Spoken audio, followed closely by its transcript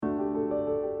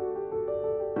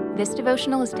This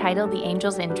devotional is titled The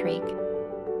Angel's Intrigue.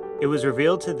 It was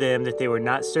revealed to them that they were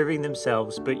not serving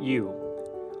themselves but you,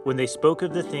 when they spoke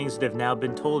of the things that have now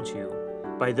been told you,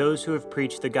 by those who have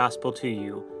preached the gospel to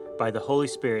you, by the Holy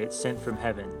Spirit sent from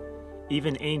heaven.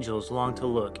 Even angels long to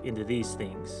look into these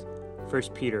things.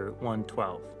 1 Peter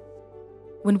 1:12.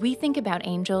 When we think about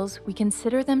angels, we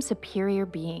consider them superior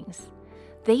beings.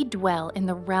 They dwell in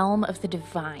the realm of the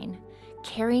divine,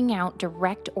 carrying out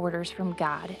direct orders from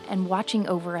God and watching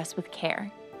over us with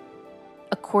care.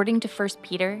 According to 1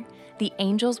 Peter, the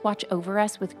angels watch over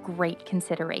us with great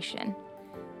consideration.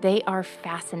 They are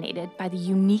fascinated by the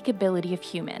unique ability of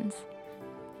humans,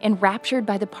 enraptured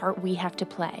by the part we have to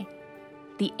play.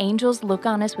 The angels look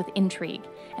on us with intrigue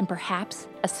and perhaps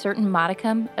a certain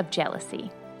modicum of jealousy.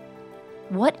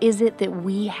 What is it that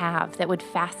we have that would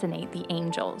fascinate the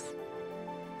angels?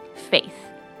 Faith,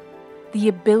 the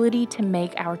ability to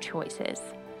make our choices,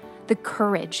 the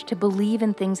courage to believe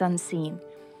in things unseen,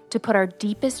 to put our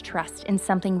deepest trust in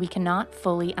something we cannot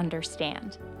fully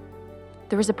understand.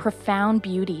 There is a profound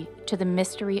beauty to the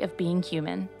mystery of being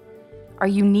human. Our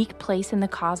unique place in the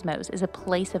cosmos is a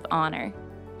place of honor.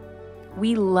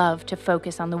 We love to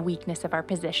focus on the weakness of our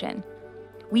position.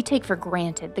 We take for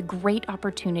granted the great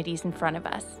opportunities in front of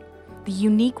us, the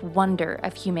unique wonder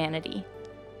of humanity.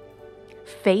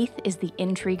 Faith is the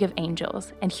intrigue of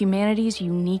angels and humanity's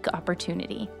unique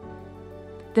opportunity.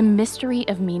 The mystery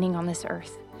of meaning on this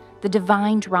earth, the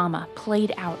divine drama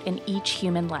played out in each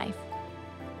human life.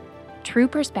 True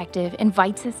perspective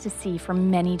invites us to see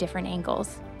from many different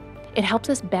angles. It helps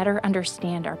us better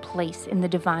understand our place in the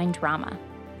divine drama.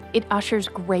 It ushers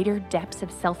greater depths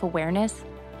of self-awareness,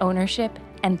 ownership,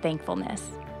 and thankfulness.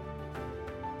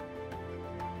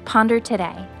 Ponder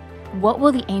today. What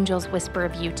will the angels whisper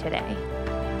of you today?